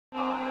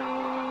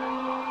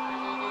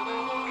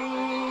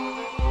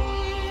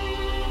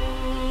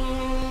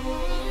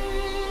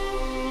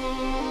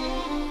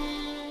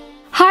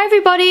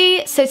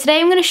everybody! So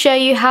today I'm going to show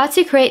you how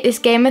to create this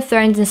Game of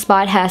Thrones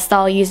inspired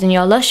hairstyle using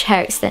your Lush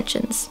hair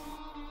extensions.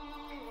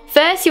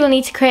 First you will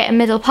need to create a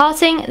middle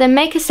parting, then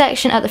make a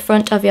section at the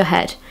front of your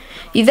head.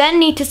 You then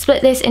need to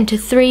split this into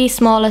 3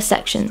 smaller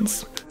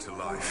sections.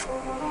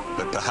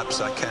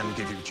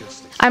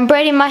 I'm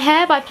braiding my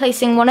hair by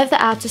placing one of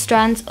the outer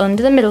strands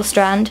under the middle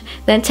strand,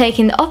 then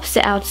taking the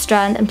opposite outer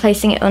strand and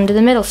placing it under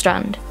the middle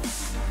strand.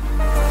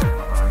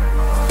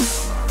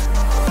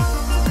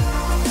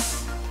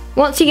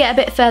 Once you get a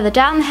bit further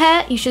down the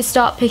hair, you should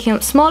start picking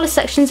up smaller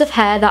sections of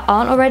hair that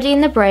aren't already in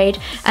the braid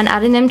and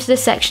adding them to the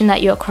section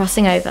that you're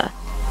crossing over.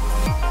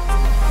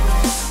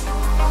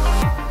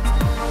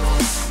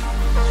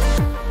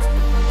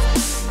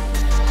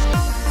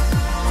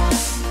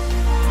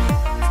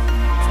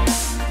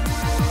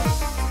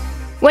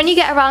 When you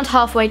get around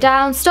halfway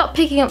down, stop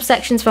picking up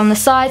sections from the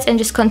sides and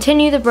just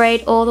continue the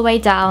braid all the way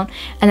down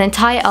and then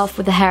tie it off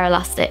with a hair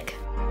elastic.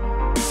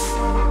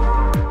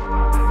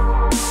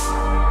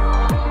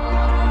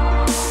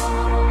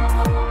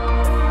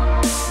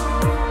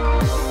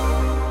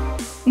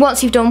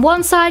 Once you've done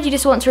one side, you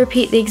just want to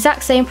repeat the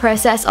exact same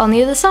process on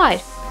the other side.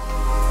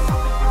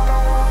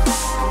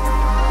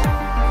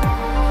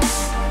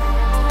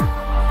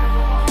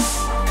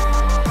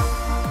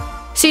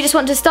 So you just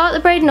want to start the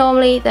braid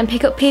normally, then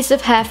pick up pieces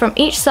of hair from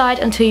each side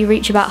until you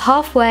reach about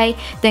halfway,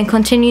 then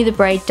continue the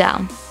braid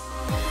down.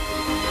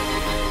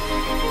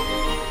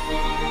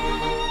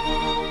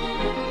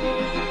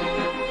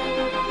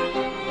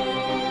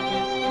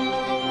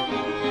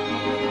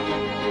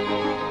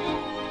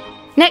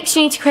 Next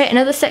you need to create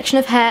another section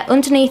of hair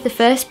underneath the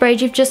first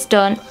braid you've just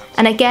done,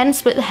 and again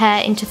split the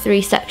hair into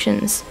 3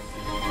 sections.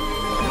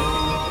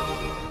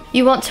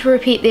 You want to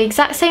repeat the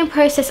exact same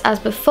process as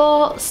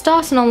before,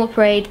 start a normal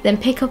braid, then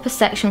pick up a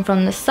section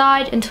from the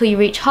side until you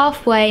reach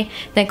halfway,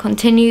 then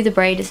continue the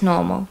braid as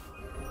normal.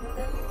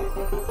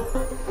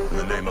 In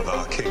the name of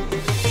our king.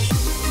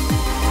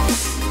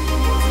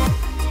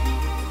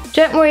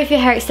 Don't worry if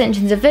your hair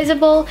extensions are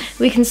visible,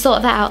 we can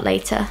sort that out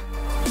later.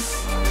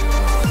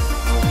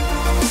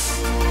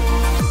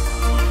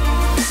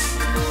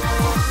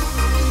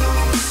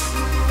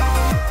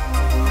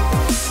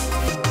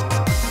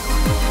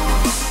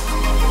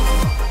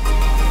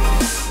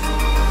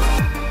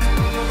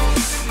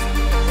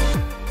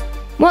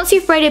 Once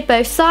you've braided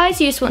both sides,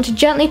 you just want to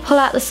gently pull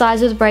out the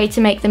sides of the braid to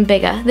make them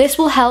bigger. This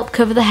will help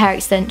cover the hair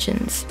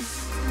extensions.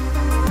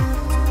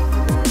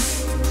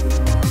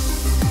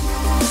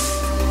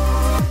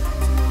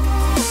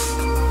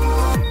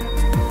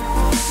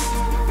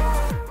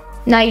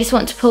 Now you just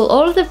want to pull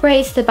all of the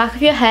braids to the back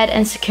of your head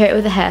and secure it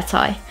with a hair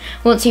tie.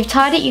 Once you've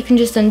tied it, you can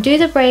just undo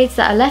the braids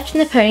that are left in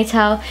the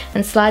ponytail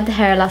and slide the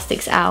hair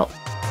elastics out.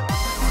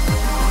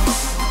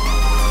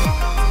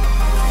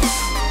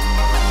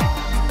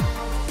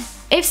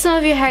 If some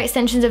of your hair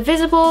extensions are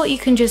visible, you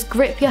can just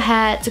grip your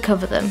hair to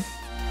cover them.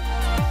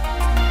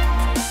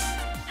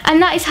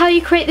 And that is how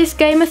you create this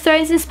Game of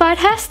Thrones inspired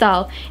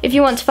hairstyle. If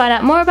you want to find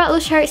out more about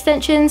Lush hair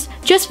extensions,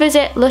 just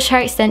visit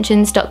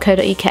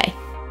lushhairextensions.co.uk.